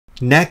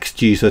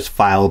Next uses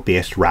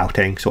file-based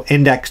routing, so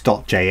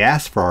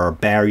index.js for our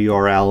bare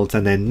URLs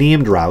and then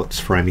named routes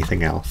for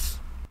anything else.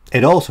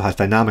 It also has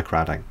dynamic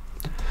routing.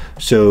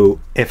 So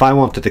if I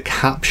wanted to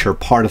capture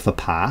part of the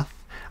path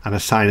and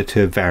assign it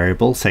to a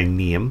variable, say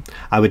name,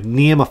 I would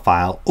name a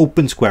file,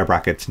 open square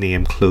brackets,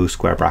 name, close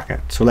square bracket.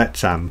 So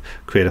let's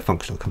create a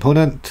functional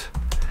component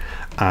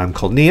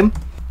called name.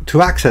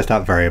 To access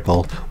that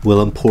variable,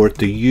 we'll import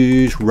the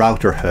use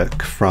router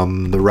hook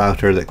from the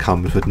router that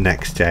comes with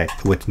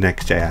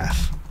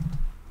NextJS.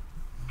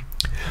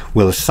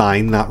 We'll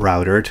assign that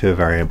router to a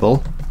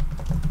variable,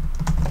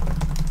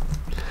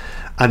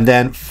 and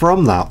then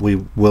from that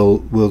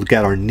we'll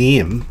get our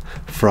name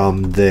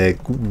from the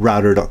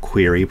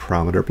router.query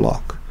parameter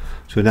block.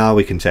 So now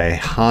we can say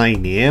hi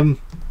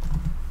name,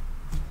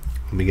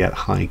 and we get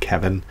hi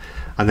Kevin,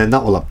 and then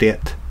that will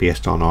update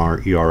based on our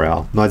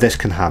URL. Now this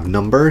can have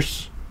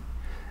numbers,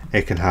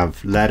 it can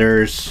have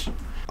letters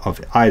of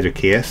either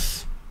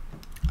case,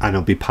 and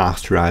it'll be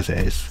passed through as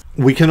is.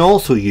 We can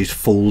also use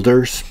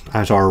folders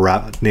as our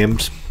route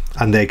names,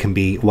 and they can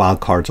be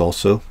wildcards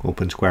also,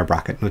 open square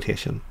bracket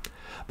notation.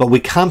 But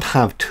we can't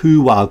have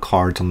two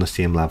wildcards on the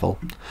same level.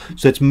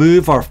 So let's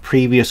move our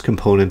previous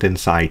component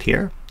inside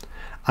here,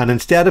 and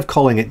instead of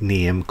calling it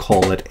name,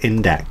 call it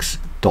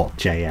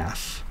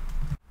index.js.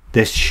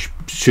 This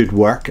should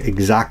work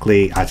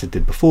exactly as it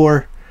did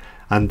before.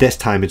 And this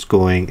time it's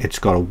got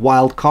a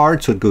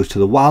wildcard, so it goes to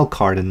the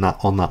wildcard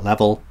on that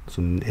level,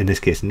 so in this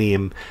case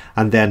name,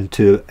 and then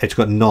it's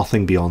got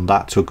nothing beyond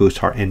that, so it goes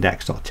to our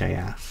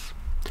index.js.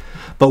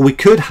 But we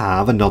could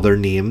have another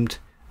named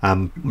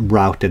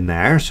route in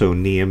there, so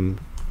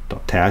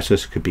name.test, so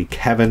this could be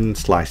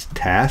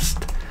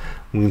Kevin/test.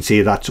 We can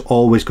see that's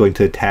always going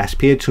to the test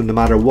page, so no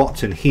matter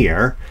what's in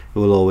here, it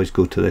will always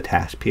go to the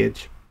test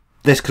page.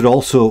 This could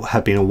also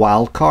have been a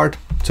wildcard,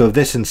 so if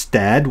this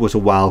instead was a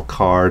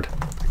wildcard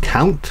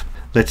account,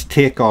 let's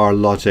take our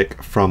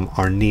logic from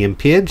our name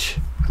page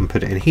and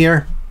put it in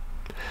here,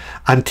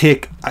 and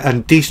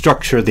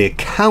destructure the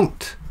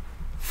account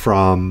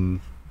from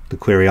the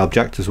query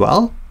object as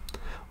well.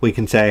 We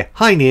can say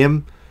hi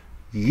name,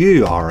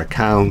 you are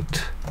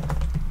account,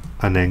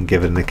 and then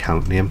give it an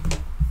account name.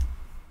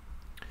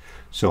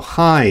 So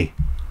hi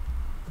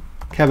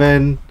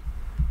Kevin,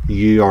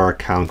 you are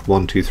account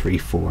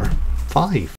 12345.